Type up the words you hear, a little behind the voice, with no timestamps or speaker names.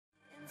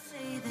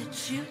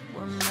that you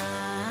were mine.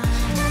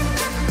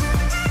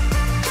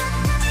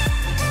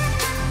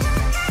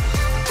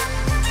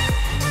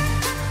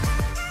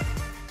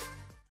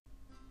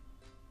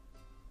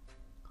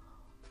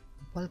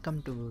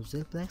 Welcome to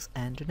ZealPlex,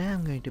 and today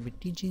I'm going to be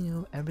teaching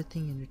you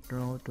everything you need to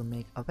know to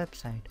make a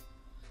website.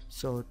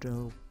 So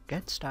to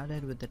get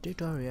started with the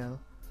tutorial,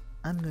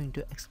 I'm going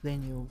to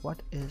explain you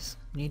what is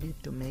needed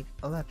to make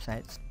a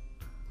website.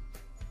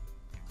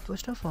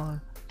 First of all,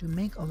 to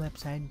make a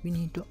website we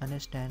need to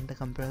understand the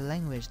computer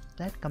language.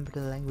 That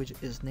computer language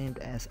is named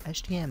as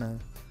HTML.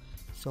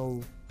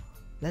 So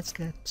let's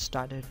get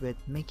started with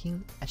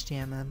making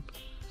HTML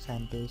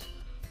samples.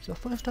 So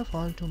first of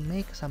all, to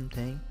make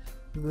something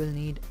we will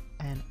need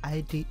an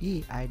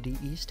IDE.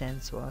 IDE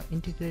stands for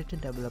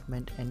Integrated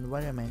Development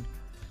Environment.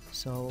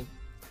 So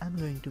I'm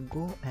going to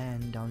go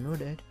and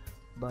download it,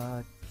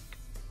 but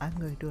I'm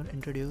going to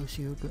introduce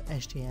you to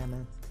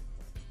HTML.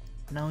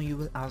 Now you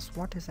will ask,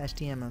 what is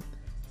HTML?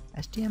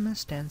 HTML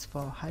stands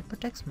for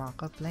Hypertext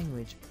Markup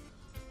Language.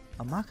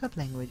 A markup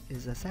language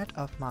is a set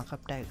of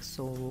markup text,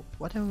 so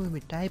whatever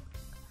we type,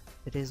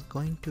 it is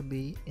going to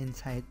be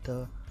inside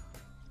the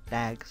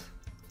tags.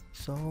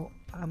 So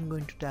I'm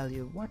going to tell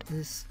you what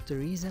is the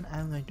reason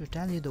I'm going to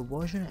tell you the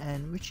version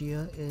and which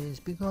year is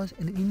because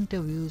in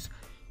interviews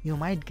you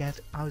might get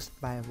asked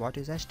by what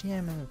is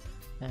HTML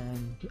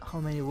and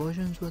how many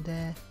versions were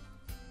there.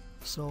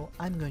 So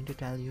I'm going to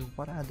tell you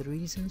what are the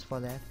reasons for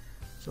that.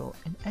 So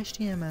in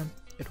HTML,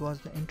 it was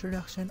the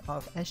introduction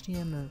of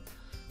HTML.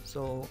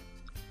 So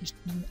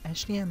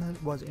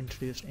HTML was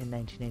introduced in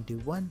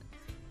 1991,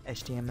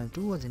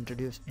 HTML2 was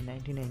introduced in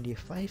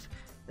 1995,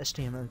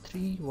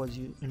 HTML3 was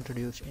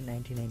introduced in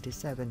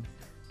 1997,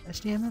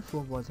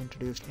 HTML4 was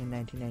introduced in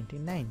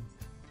 1999,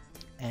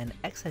 and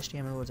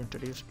XHTML was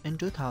introduced in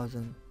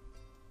 2000.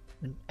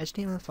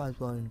 HTML5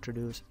 was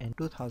introduced in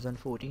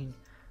 2014.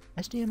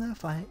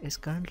 HTML5 is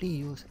currently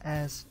used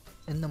as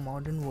in the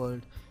modern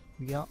world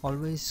we are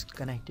always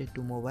connected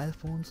to mobile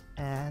phones,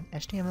 and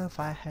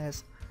HTML5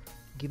 has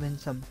given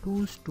some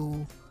tools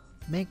to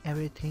make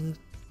everything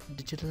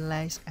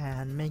digitalized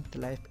and make the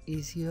life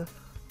easier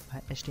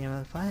by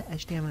HTML5.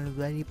 HTML is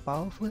very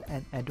powerful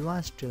and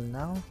advanced till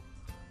now.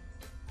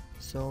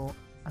 So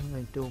I'm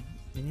going to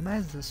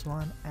minimize this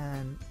one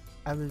and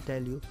I will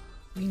tell you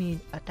we need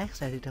a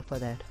text editor for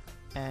that.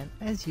 And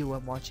as you are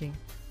watching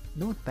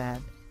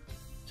Notepad,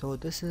 so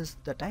this is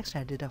the text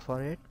editor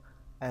for it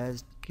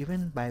as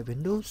given by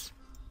Windows.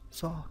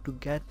 So to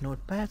get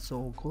Notepad,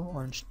 so go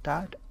on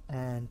Start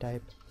and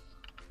type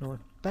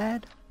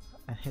Notepad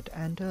and hit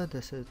enter.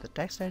 This is the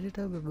text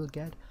editor we will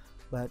get,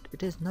 but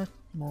it is not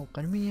more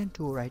convenient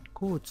to write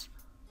codes.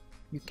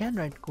 You can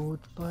write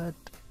codes, but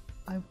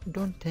I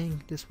don't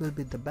think this will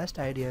be the best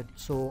idea.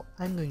 So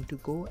I'm going to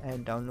go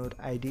and download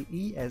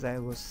IDE as I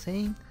was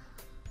saying.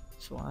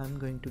 So I'm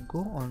going to go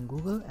on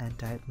Google and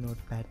type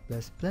Notepad++,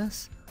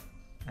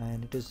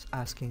 and it is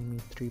asking me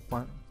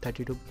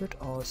 3.32-bit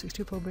or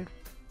 64-bit.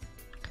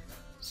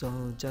 So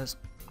just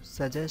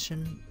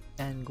suggestion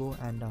and go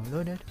and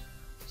download it.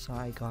 So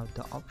I got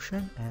the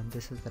option and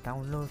this is the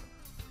download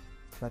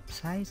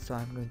website. So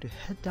I'm going to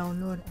hit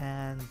download,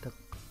 and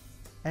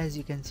as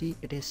you can see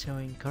it is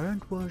showing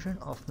current version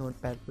of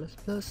Notepad++,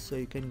 so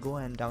you can go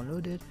and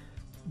download it.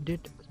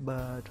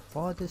 But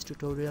for this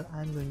tutorial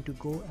I'm going to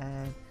go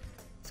and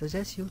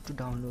suggest you to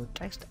download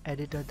text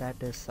editor, that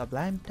is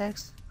Sublime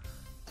Text.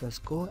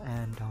 Just go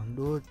and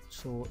download,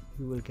 so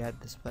you will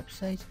get this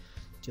website.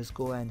 Just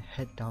go and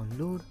hit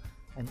download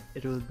and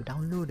it will be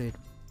downloaded.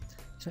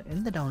 So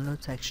in the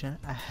download section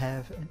I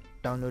have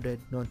downloaded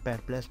Notepad++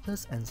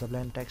 and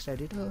Sublime Text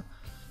Editor.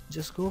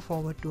 Just go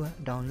forward to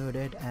download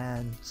it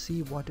and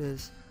see what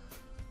is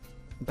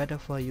better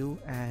for you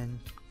and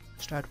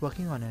start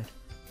working on it.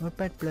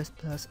 Notepad++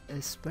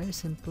 is very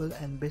simple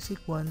and basic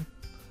one,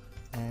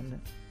 and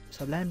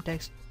Sublime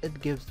Text,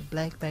 it gives the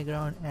black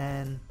background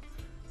and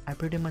I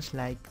pretty much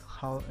like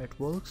how it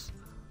works.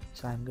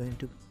 So I'm going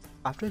to,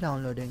 after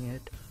downloading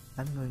it,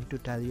 I'm going to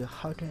tell you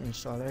how to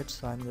install it.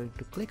 So I'm going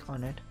to click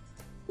on it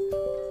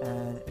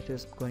and it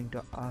is going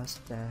to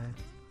ask that,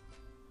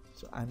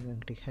 so I'm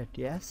going to hit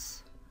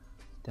yes,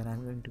 then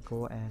I'm going to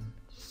go and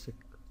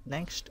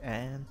next,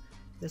 and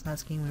it's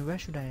asking me where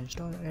should I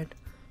install it.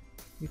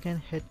 You can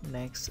hit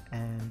next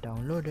and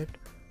download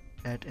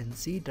it in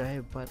C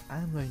drive, but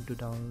I'm going to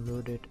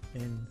download it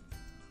in,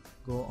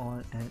 go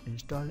on and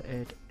install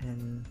it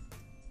in.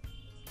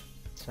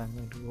 So I'm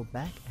going to go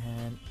back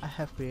and I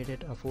have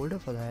created a folder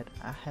for that.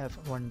 I have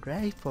one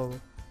drive for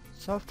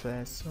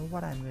software. So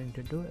what I'm going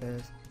to do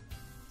is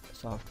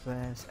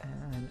softwares,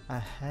 and I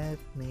have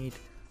made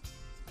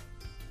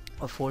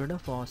a folder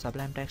for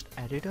Sublime Text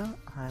Editor.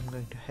 I'm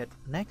going to hit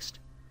next.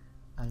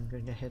 I'm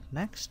going to hit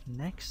next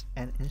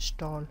and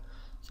install.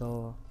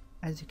 So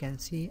as you can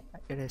see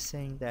it is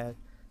saying that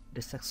it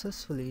is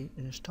successfully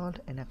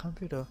installed in a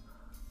computer,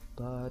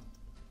 but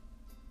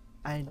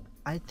I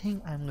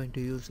think I'm going to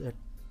use it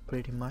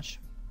pretty much.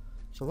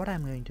 So what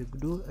I'm going to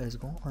do is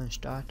go on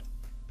Start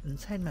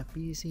inside my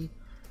PC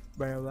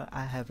wherever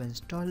I have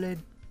installed it.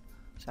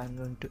 So I'm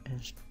going to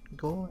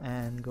go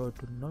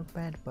to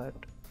Notepad, but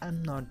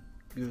I'm not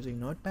using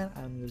Notepad,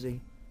 I'm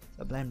using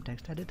Sublime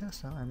Text Editor.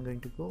 So I'm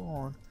going to go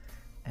on,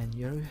 and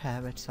here you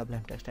have it,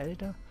 Sublime Text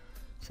Editor.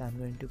 So I'm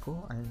going to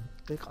go and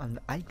click on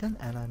the icon,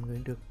 and I'm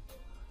going to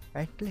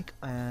right click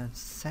and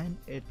send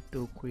it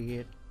to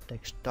create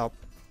desktop.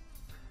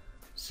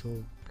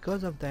 So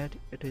because of that,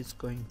 it is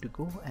going to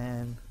go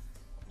and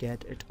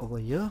get it over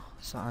here.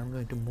 So I'm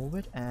going to move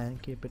it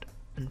and keep it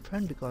in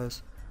front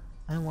because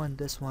I want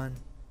this one,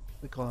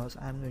 because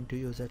I'm going to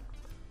use it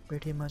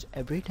pretty much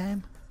every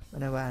time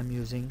whenever I'm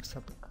using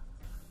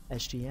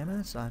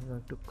HTML. So I'm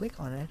going to click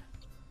on it,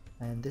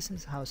 and this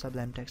is how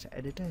Sublime Text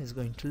Editor is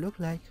going to look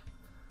like.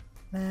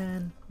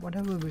 And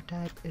whatever we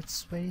type,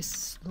 it's very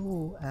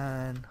slow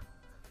and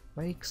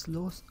very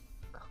slow.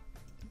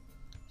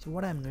 So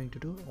what I'm going to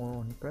do,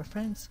 on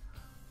preference,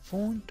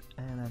 font,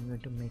 and I'm going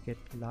to make it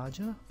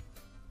larger.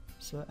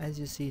 So as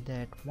you see,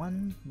 that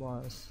one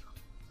was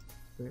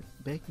a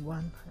big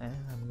one, and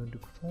I'm going to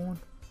font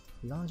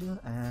larger,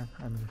 and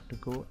I'm going to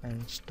go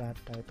and start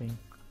typing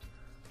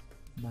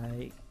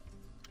my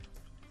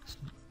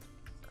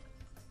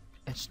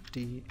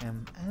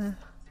HTML.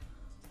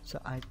 So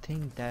I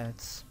think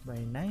that's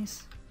very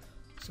nice.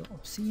 So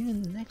see you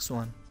in the next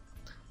one.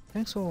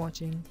 Thanks for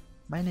watching.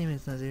 My name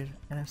is Nazir,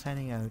 and I'm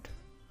signing out.